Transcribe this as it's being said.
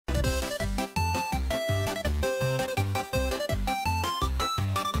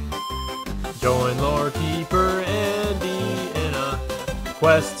Join Lore Keeper Andy in a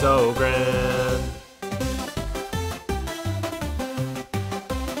quest so grand.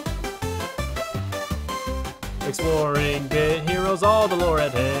 Exploring bit heroes, all the lore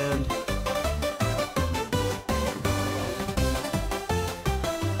at hand.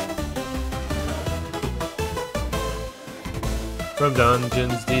 From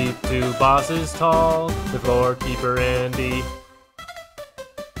dungeons deep to bosses tall, with Lore Keeper Andy.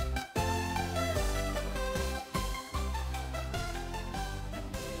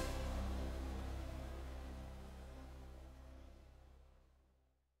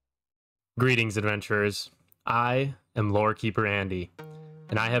 Greetings, adventurers. I am Lore Keeper Andy,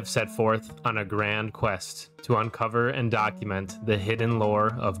 and I have set forth on a grand quest to uncover and document the hidden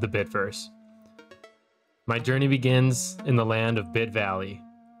lore of the Bitverse. My journey begins in the land of Bit Valley,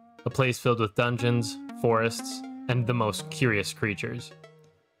 a place filled with dungeons, forests, and the most curious creatures.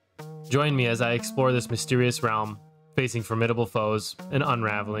 Join me as I explore this mysterious realm, facing formidable foes and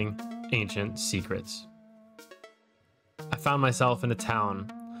unraveling ancient secrets. I found myself in a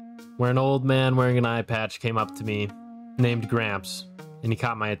town where an old man wearing an eye patch came up to me, named Grimz, and he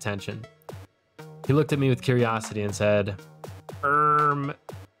caught my attention. He looked at me with curiosity and said,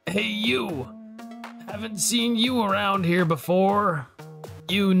 Hey you! Haven't seen you around here before.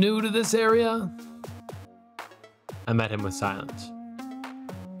 You new to this area? I met him with silence.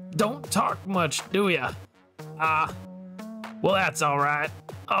 Don't talk much, do ya? Well that's alright.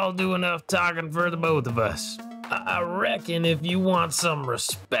 I'll do enough talking for the both of us. I reckon if you want some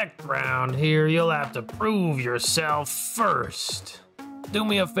respect around here, you'll have to prove yourself first. Do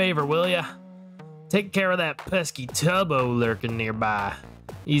me a favor, will ya? Take care of that pesky Tubbo lurking nearby.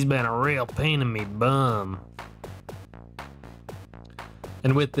 He's been a real pain in me bum.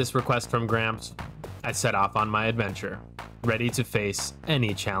 And with this request from Gramps, I set off on my adventure, ready to face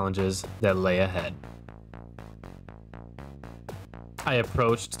any challenges that lay ahead. I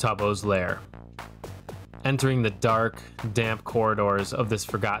approached Tubbo's lair. Entering the dark, damp corridors of this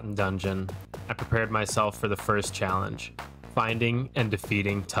forgotten dungeon, I prepared myself for the first challenge, finding and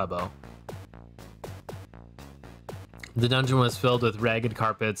defeating Tubbo. The dungeon was filled with ragged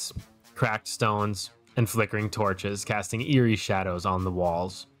carpets, cracked stones, and flickering torches, casting eerie shadows on the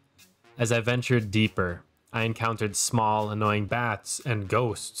walls. As I ventured deeper, I encountered small, annoying bats and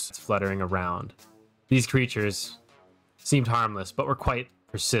ghosts fluttering around. These creatures seemed harmless, but were quite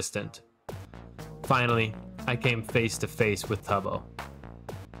persistent. Finally, I came face to face with Tubbo,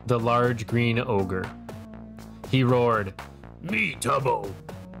 the large green ogre. He roared, "Me Tubbo,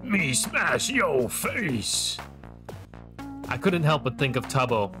 me smash yo face!" I couldn't help but think of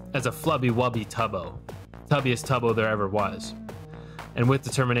Tubbo as a flubby-wubby Tubbo, tubbiest Tubbo there ever was. And with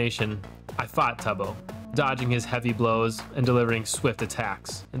determination, I fought Tubbo, dodging his heavy blows and delivering swift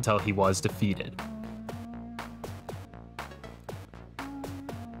attacks until he was defeated.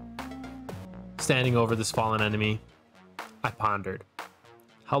 Standing over this fallen enemy, I pondered.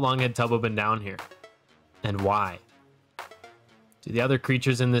 How long had Tubbo been down here? And why? Do the other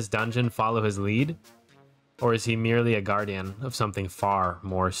creatures in this dungeon follow his lead? Or is he merely a guardian of something far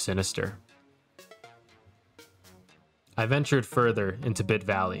more sinister? I ventured further into Bit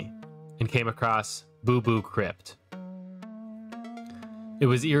Valley and came across Boo Boo Crypt. It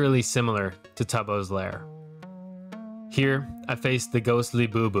was eerily similar to Tubbo's lair. Here, I faced the ghostly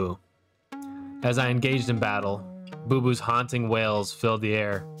Boo Boo. As I engaged in battle, Boo Boo's haunting wails filled the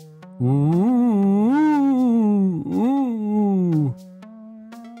air. Ooh, ooh.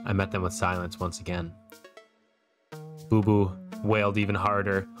 I met them with silence once again. Boo Boo wailed even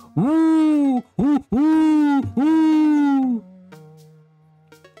harder. Ooh, ooh, ooh, ooh.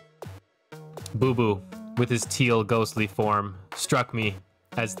 Boo Boo, with his teal ghostly form, struck me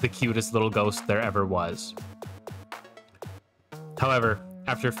as the cutest little ghost there ever was. However,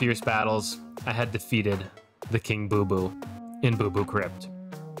 after fierce battles, I had defeated the King Boo Boo in Boo Boo Crypt.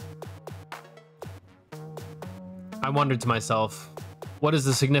 I wondered to myself, what is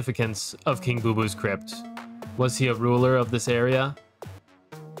the significance of King Boo Boo's crypt? Was he a ruler of this area?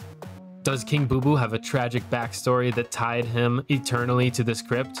 Does King Boo Boo have a tragic backstory that tied him eternally to this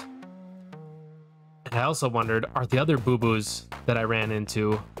crypt? And I also wondered, are the other Boo Boos that I ran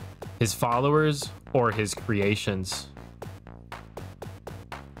into his followers or his creations?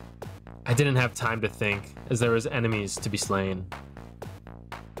 I didn't have time to think, as there was enemies to be slain.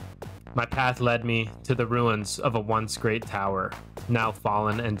 My path led me to the ruins of a once great tower, now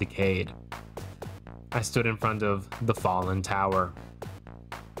fallen and decayed. I stood in front of the fallen tower.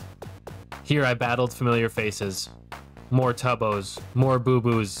 Here I battled familiar faces, more Tubbos, more Boo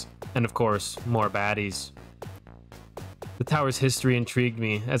Boos, and of course, more baddies. The tower's history intrigued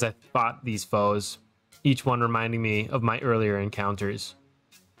me as I fought these foes, each one reminding me of my earlier encounters.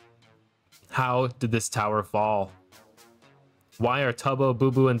 How did this tower fall? Why are Tubbo,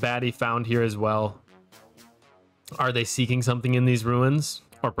 Boo-Boo, and Batty found here as well? Are they seeking something in these ruins?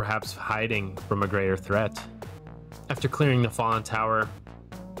 Or perhaps hiding from a greater threat? After clearing the fallen tower,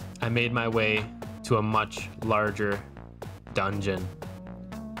 I made my way to a much larger dungeon.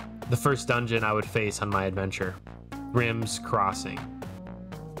 The first dungeon I would face on my adventure, Grimz Crossing.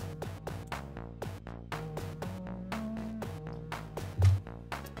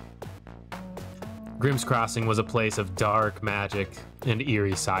 Grimz Crossing was a place of dark magic and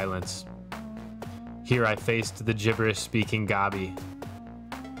eerie silence. Here I faced the gibberish-speaking Gabi,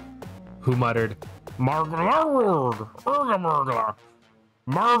 who muttered,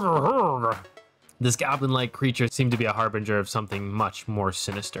 This goblin-like creature seemed to be a harbinger of something much more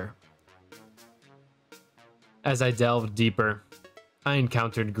sinister. As I delved deeper, I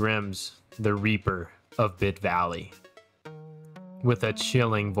encountered Grimz, the Reaper of Bit Valley. With a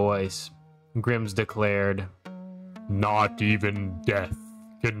chilling voice, Grimz declared, "Not even death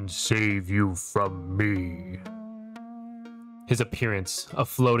can save you from me." His appearance, a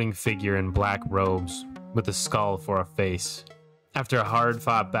floating figure in black robes, with a skull for a face. After a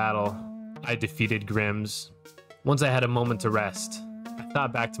hard-fought battle, I defeated Grimz. Once I had a moment to rest, I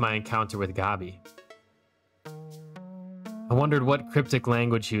thought back to my encounter with Gabi. I wondered what cryptic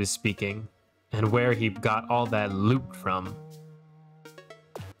language he was speaking, and where he got all that loot from.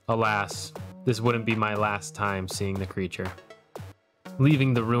 Alas, this wouldn't be my last time seeing the creature.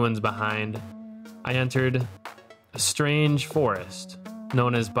 Leaving the ruins behind, I entered a strange forest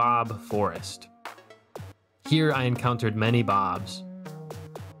known as Bob Forest. Here I encountered many bobs.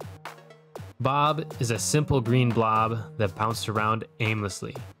 Bob is a simple green blob that bounced around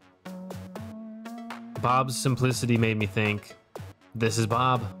aimlessly. Bob's simplicity made me think, this is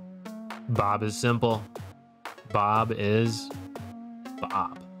Bob. Bob is simple. Bob is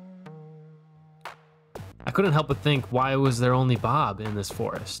Bob. I couldn't help but think, why was there only Bob in this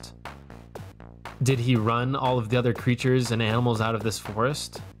forest? Did he run all of the other creatures and animals out of this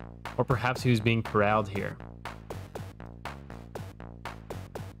forest? Or perhaps he was being corralled here.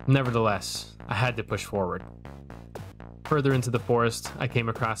 Nevertheless, I had to push forward. Further into the forest, I came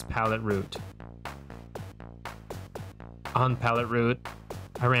across Pallet Root. On Pallet Root,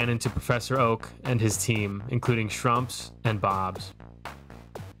 I ran into Professor Oak and his team, including Shrumps and Bobs.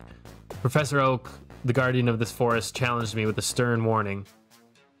 Professor Oak, the guardian of this forest, challenged me with a stern warning.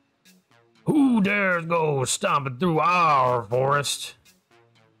 "Who dares go stomping through our forest?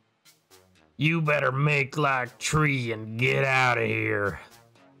 You better make like tree and get out of here."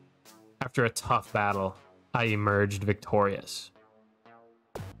 After a tough battle, I emerged victorious.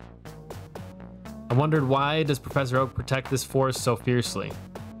 I wondered, why does Professor Oak protect this forest so fiercely?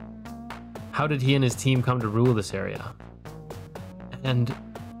 How did he and his team come to rule this area? And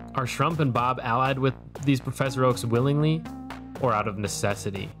are Shrump and Bob allied with these Professor Oaks willingly or out of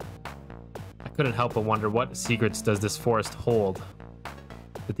necessity? I couldn't help but wonder, what secrets does this forest hold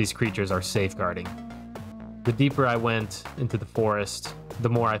that these creatures are safeguarding? The deeper I went into the forest, the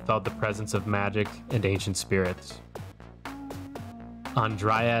more I felt the presence of magic and ancient spirits. On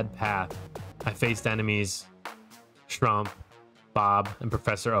Dryad Path, I faced enemies Shrump, Bob, and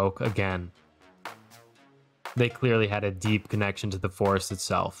Professor Oak again. They clearly had a deep connection to the forest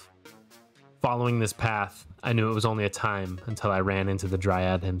itself. Following this path, I knew it was only a time until I ran into the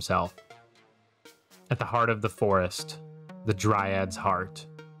Dryad himself. At the heart of the forest, the Dryad's heart.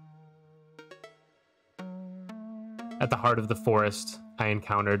 At the heart of the forest, I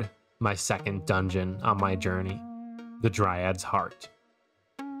encountered my second dungeon on my journey, the Dryad's heart.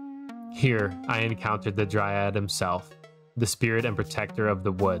 Here, I encountered the Dryad himself, the spirit and protector of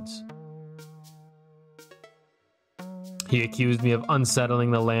the woods. He accused me of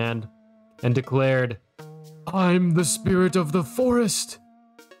unsettling the land and declared, "I'm the spirit of the forest.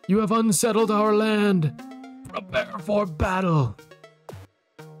 You have unsettled our land. Prepare for battle."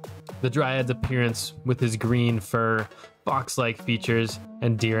 The Dryad's appearance, with his green fur, fox-like features,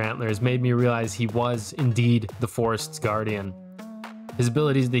 and deer antlers, made me realize he was indeed the forest's guardian. His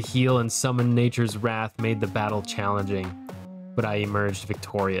abilities to heal and summon nature's wrath made the battle challenging, but I emerged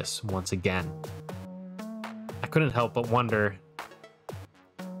victorious once again. I couldn't help but wonder,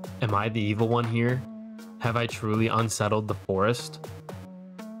 am I the evil one here? Have I truly unsettled the forest?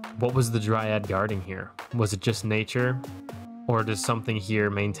 What was the Dryad guarding here? Was it just nature? Or does something here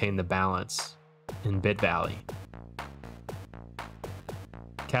maintain the balance in Bit Valley?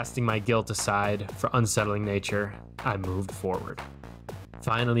 Casting my guilt aside for unsettling nature, I moved forward.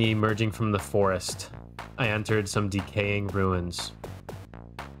 Finally emerging from the forest, I entered some decaying ruins.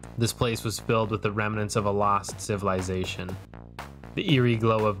 This place was filled with the remnants of a lost civilization. The eerie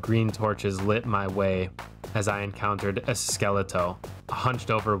glow of green torches lit my way as I encountered a skeleto, a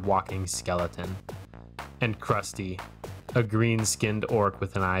hunched-over walking skeleton, and Krusty, a green-skinned orc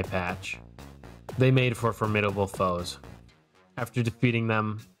with an eye patch. They made for formidable foes. After defeating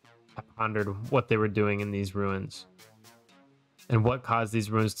them, I pondered what they were doing in these ruins, and what caused these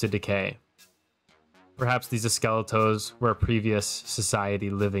ruins to decay. Perhaps these skeletos were a previous society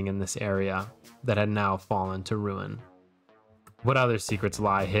living in this area that had now fallen to ruin. What other secrets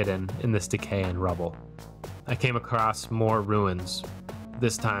lie hidden in this decay and rubble? I came across more ruins.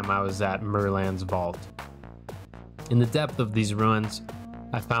 This time I was at Merlan's vault. In the depth of these ruins,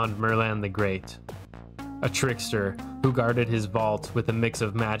 I found Merlan the Great, a trickster who guarded his vault with a mix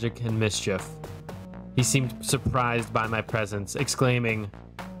of magic and mischief. He seemed surprised by my presence, exclaiming,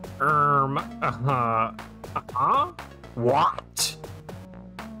 what?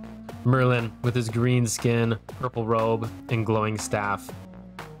 Merlin, with his green skin, purple robe, and glowing staff.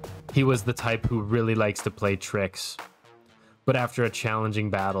 He was the type who really likes to play tricks. But after a challenging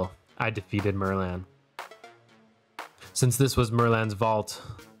battle, I defeated Merlan. Since this was Merlan's vault,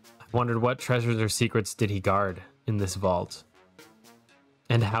 I wondered what treasures or secrets did he guard in this vault?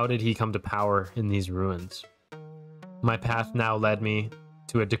 And how did he come to power in these ruins? My path now led me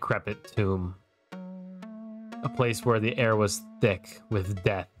to a decrepit tomb, a place where the air was thick with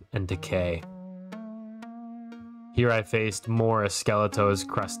death and decay. Here I faced more Skeletos,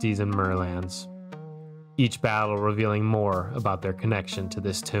 Krusties, and Merlans, each battle revealing more about their connection to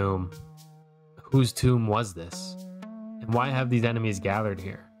this tomb. Whose tomb was this? And why have these enemies gathered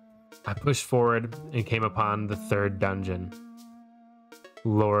here? I pushed forward and came upon the third dungeon,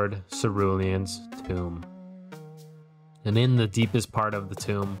 Lord Cerulean's tomb. And in the deepest part of the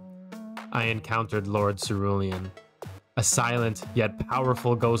tomb, I encountered Lord Cerulean, a silent yet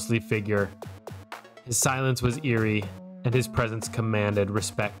powerful ghostly figure. His silence was eerie, and his presence commanded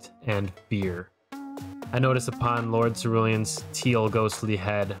respect and fear. I noticed upon Lord Cerulean's teal ghostly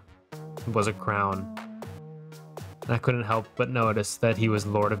head was a crown, and I couldn't help but notice that he was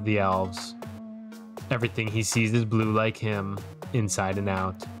Lord of the Elves. Everything he sees is blue like him, inside and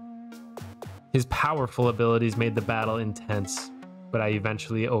out. His powerful abilities made the battle intense, but I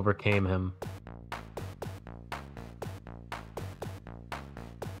eventually overcame him.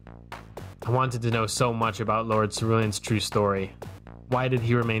 I wanted to know so much about Lord Cerulean's true story. Why did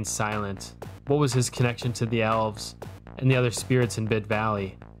he remain silent? What was his connection to the elves and the other spirits in Bit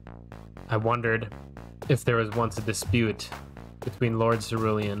Valley? I wondered if there was once a dispute between Lord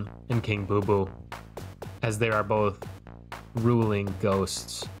Cerulean and King Boo Boo, as they are both ruling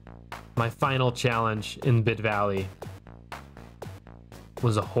ghosts. My final challenge in Bit Valley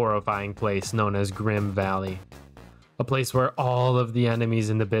was a horrifying place known as Grim Valley, a place where all of the enemies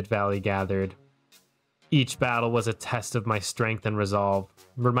in the Bit Valley gathered. Each battle was a test of my strength and resolve,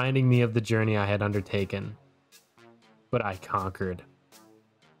 reminding me of the journey I had undertaken. But I conquered.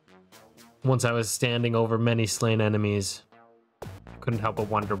 Once I was standing over many slain enemies, I couldn't help but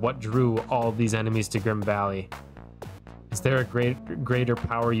wonder what drew all these enemies to Grim Valley. Is there a greater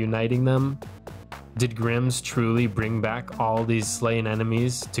power uniting them? Did Grimz truly bring back all these slain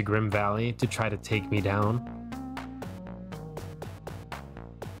enemies to Grim Valley to try to take me down?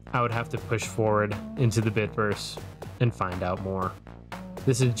 I would have to push forward into the Bitverse and find out more.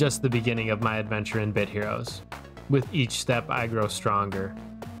 This is just the beginning of my adventure in Bit Heroes. With each step I grow stronger,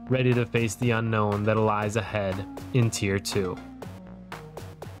 ready to face the unknown that lies ahead in Tier 2.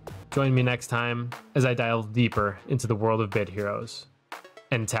 Join me next time as I delve deeper into the world of Bit Heroes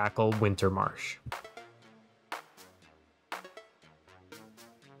and tackle Winter Marsh.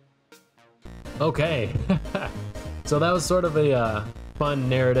 Okay, so that was sort of a fun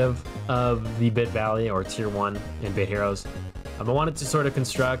narrative of the Bit Valley, or Tier 1 in Bit Heroes. I wanted to sort of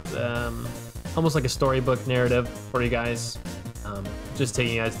construct almost like a storybook narrative for you guys, just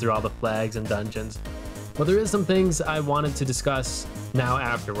taking you guys through all the flags and dungeons. But there is some things I wanted to discuss now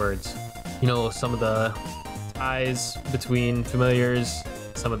afterwards. You know, some of the ties between familiars,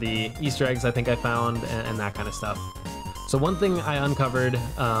 some of the Easter eggs I think I found, and that kind of stuff. So one thing I uncovered,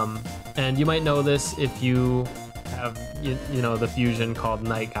 and you might know this if you have, you know, the fusion called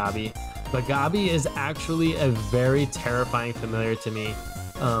Night Gabi, but Gabi is actually a very terrifying familiar to me.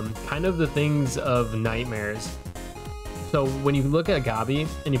 Kind of the things of nightmares. So when you look at Gabi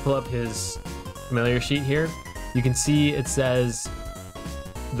and you pull up his familiar sheet here, you can see it says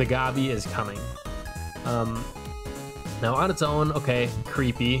the Gabi is coming. Now on its own, okay,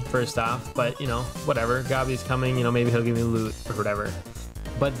 creepy first off, but you know, whatever, Gabi's coming, you know, maybe he'll give me loot or whatever.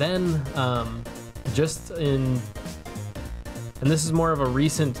 But then just in, and this is more of a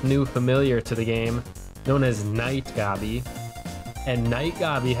recent new familiar to the game, known as Night Gabi. And Night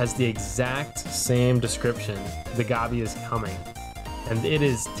Gabi has the exact same description. The Gabi is coming. And it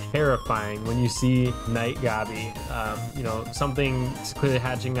is terrifying when you see Night Gabi. You know, something clearly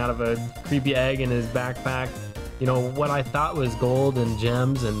hatching out of a creepy egg in his backpack. You know, what I thought was gold and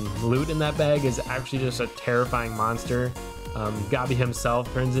gems and loot in that bag is actually just a terrifying monster. Gabi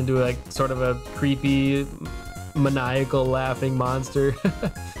himself turns into like sort of a creepy, maniacal laughing monster.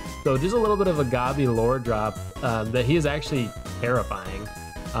 So just a little bit of a Gabi lore drop, that he is actually terrifying.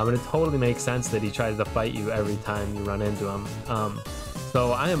 And it totally makes sense that he tries to fight you every time you run into him.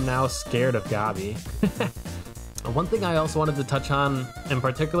 So I am now scared of Gabi. One thing I also wanted to touch on in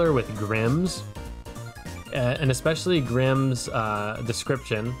particular with Grimz, and especially Grimz'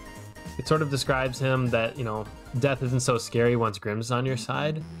 description, it sort of describes him that, you know, death isn't so scary once Grimz is on your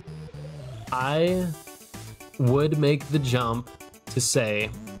side. I would make the jump to say,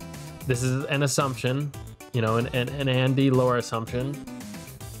 this is an assumption, you know, an Andy lore assumption,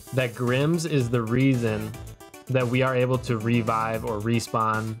 that Grimz is the reason that we are able to revive or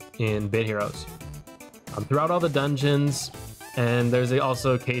respawn in Bit Heroes. Throughout all the dungeons, and there's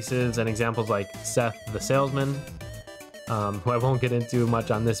also cases and examples like Seth the Salesman, who I won't get into much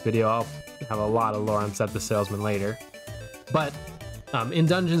on this video. I'll have a lot of lore on Seth the Salesman later. But in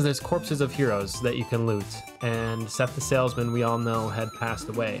dungeons, there's corpses of heroes that you can loot, and Seth the Salesman, we all know, had passed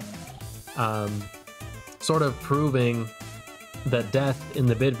away. Sort of proving that death in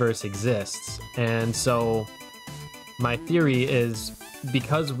the Bitverse exists. And so my theory is,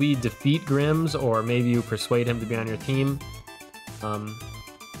 because we defeat Grimz, or maybe you persuade him to be on your team,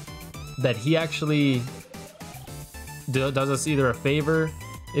 that he actually does us either a favor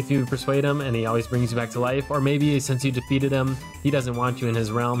if you persuade him and he always brings you back to life, or maybe since you defeated him, he doesn't want you in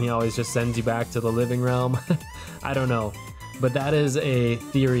his realm, he always just sends you back to the living realm. I don't know, but that is a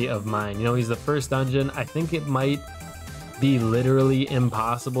theory of mine. You know, he's the first dungeon. I think it might be literally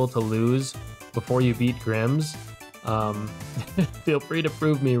impossible to lose before you beat Grimz. Feel free to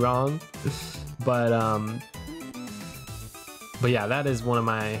prove me wrong, but yeah, that is one of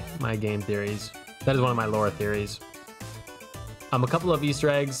my game theories. That is one of my lore theories. A couple of Easter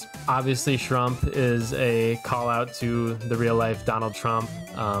eggs. Obviously, Shrump is a call out to the real life Donald Trump.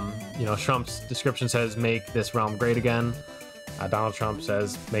 You know, Shrump's description says, "Make this realm great again." Donald Trump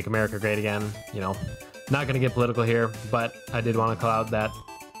says, "Make America great again." You know, not gonna get political here, but I did want to call out that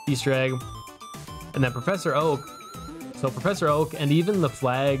Easter egg. And then Professor Oak. So Professor Oak, and even the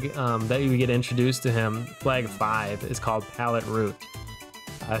flag that you get introduced to him, flag 5, is called Palette Root.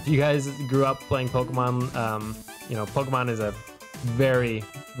 If you guys grew up playing Pokemon, you know, Pokemon is a very,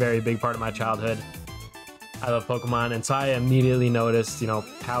 very big part of my childhood. I love Pokemon, and so I immediately noticed, you know,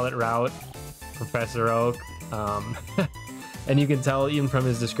 Palette Route, Professor Oak, and you can tell even from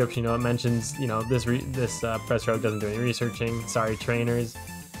his description, you know, it mentions, you know, this Professor Oak doesn't do any researching. Sorry, trainers.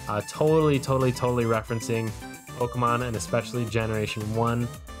 Totally referencing Pokemon, and especially Generation 1,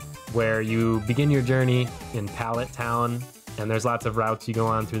 where you begin your journey in Palette Town, and there's lots of routes you go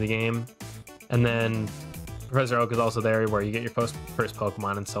on through the game. And then Professor Oak is also there where you get your first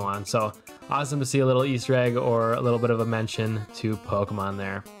Pokemon and so on. So awesome to see a little Easter egg or a little bit of a mention to Pokemon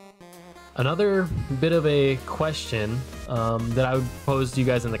there. Another bit of a question that I would pose to you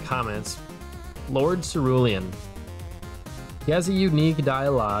guys in the comments. Lord Cerulean. He has a unique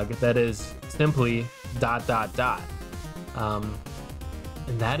dialogue that is simply ... And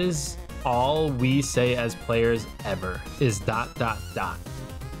that is all we say as players ever, is ...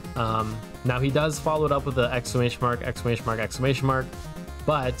 Now he does follow it up with the exclamation mark, exclamation mark, exclamation mark,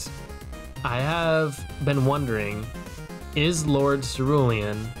 but I have been wondering, is Lord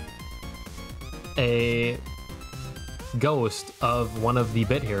Cerulean a ghost of one of the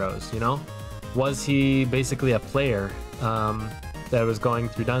Bit Heroes, you know? Was he basically a player that was going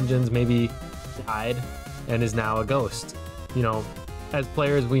through dungeons, maybe died, and is now a ghost? You know, as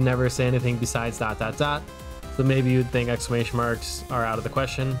players, we never say anything besides ... So maybe you'd think exclamation marks are out of the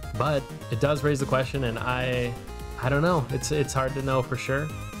question, but it does raise the question, and I don't know. It's hard to know for sure,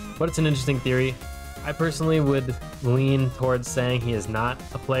 but it's an interesting theory. I personally would lean towards saying he is not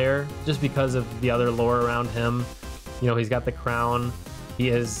a player, just because of the other lore around him. You know, he's got the crown. He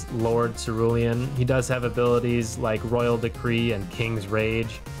is Lord Cerulean. He does have abilities like Royal Decree and King's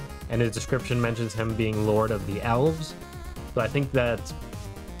Rage, and his description mentions him being Lord of the Elves. So I think that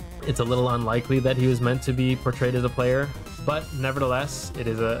it's a little unlikely that he was meant to be portrayed as a player, but nevertheless, it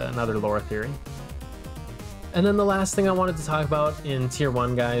is another lore theory. And then the last thing I wanted to talk about in Tier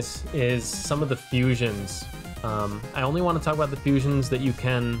 1, guys, is some of the fusions. I only want to talk about the fusions that you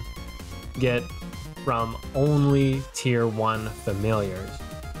can get from only tier 1 familiars.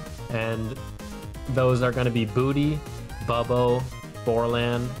 And those are going to be Booty, Bubbo,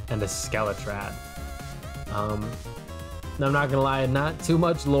 Borland, and a Skeletrat. I'm not gonna lie, not too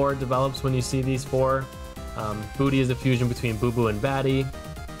much lore develops when you see these 4. Booty is a fusion between Boo Boo and Batty.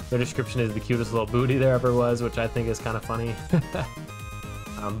 Their description is the cutest little booty there ever was, which I think is kind of funny.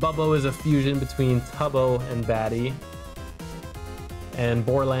 Bubbo is a fusion between Tubbo and Batty. And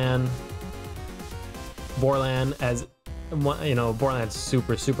Borland, as you know, Borland's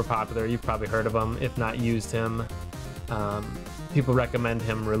super popular. You've probably heard of him, if not used him. People recommend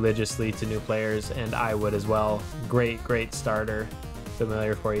him religiously to new players, and I would as well. Great starter,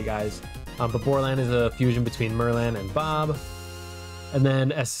 familiar for you guys. But Borland is a fusion between Merlin and Bob. And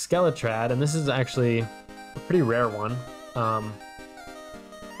then a Skeletrat, and this is actually a pretty rare one.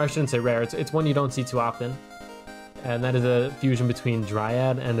 I shouldn't say rare, it's one you don't see too often. And that is a fusion between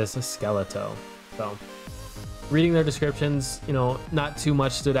Dryad and a Skeleto. So, reading their descriptions, you know, not too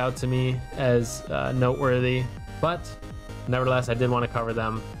much stood out to me as noteworthy, but nevertheless, I did want to cover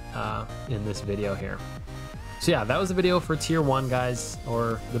them in this video here. So yeah, that was the video for tier 1, guys,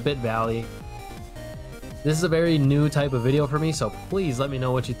 or the Bit Valley. This is a very new type of video for me, so please let me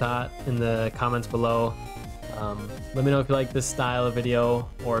know what you thought in the comments below. Let me know if you like this style of video,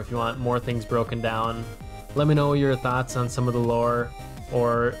 or if you want more things broken down. Let me know your thoughts on some of the lore,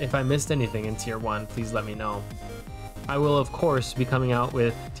 or if I missed anything in tier 1, please let me know. I will, of course, be coming out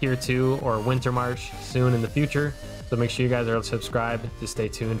with tier 2 or Winter March soon in the future, so make sure you guys are subscribed to stay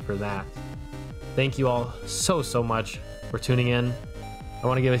tuned for that. Thank you all so much for tuning in. I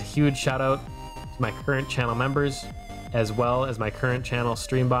want to give a huge shout out to my current channel members, as well as my current channel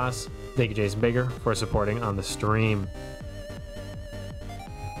stream boss. Thank you, Jason Baker, for supporting on the stream.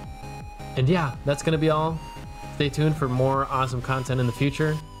 And yeah, that's going to be all. Stay tuned for more awesome content in the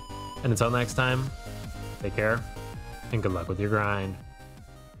future. And until next time, take care and good luck with your grind.